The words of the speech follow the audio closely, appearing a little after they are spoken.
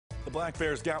The Black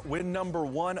Bears got win number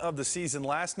 1 of the season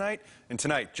last night, and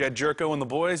tonight, Jed Jerko and the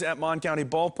boys at Mon County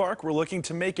Ballpark were looking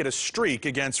to make it a streak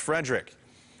against Frederick.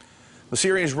 The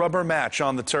series rubber match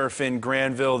on the turf in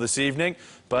Granville this evening,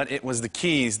 but it was the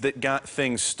Keys that got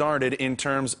things started in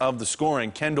terms of the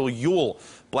scoring. Kendall Ewell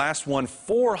blasts one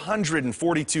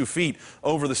 442 feet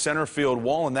over the center field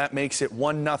wall, and that makes it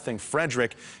 1-0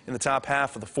 Frederick in the top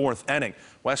half of the 4th inning.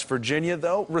 West Virginia,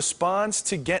 though, responds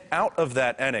to get out of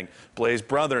that inning. Blaze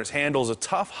Brothers handles a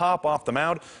tough hop off the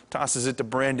mound, tosses it to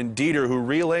Brandon Dieter, who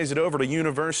relays it over to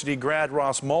University grad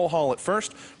Ross Mulhall at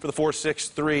first for the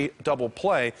 4-6-3 double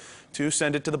play to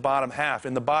send it to the bottom half.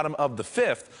 In the bottom of the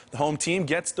 5th, the home team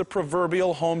gets the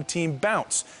proverbial home team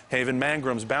bounce. Haven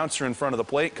Mangram's bouncer in front of the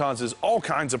plate causes all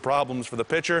kinds of problems for the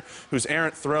pitcher, whose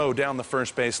errant throw down the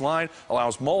first base line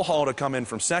allows Mulhall to come in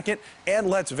from second and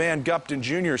lets Van Gupton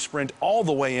Jr. sprint all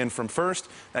the way in from first.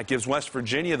 That gives West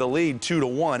Virginia the lead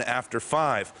 2-1 after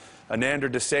 5. Anander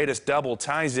DeSatis double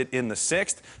ties it in the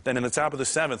 6th. Then in the top of the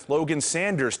 7th, Logan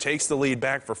Sanders takes the lead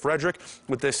back for Frederick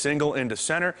with this single into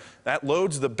center. That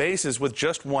loads the bases with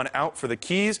just 1 out for the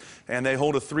Keys, and they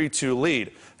hold a 3-2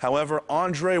 lead. However,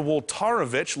 Andre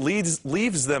Woltarovich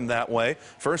leaves them that way,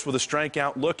 first with a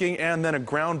strikeout looking and then a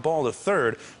ground ball to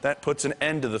third. That puts an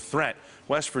end to the threat.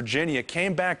 West Virginia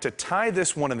came back to tie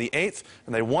this one in the 8th,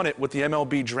 and they won it with the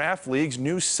MLB Draft League's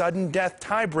new sudden death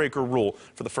tiebreaker rule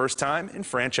for the first time in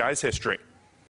franchise history.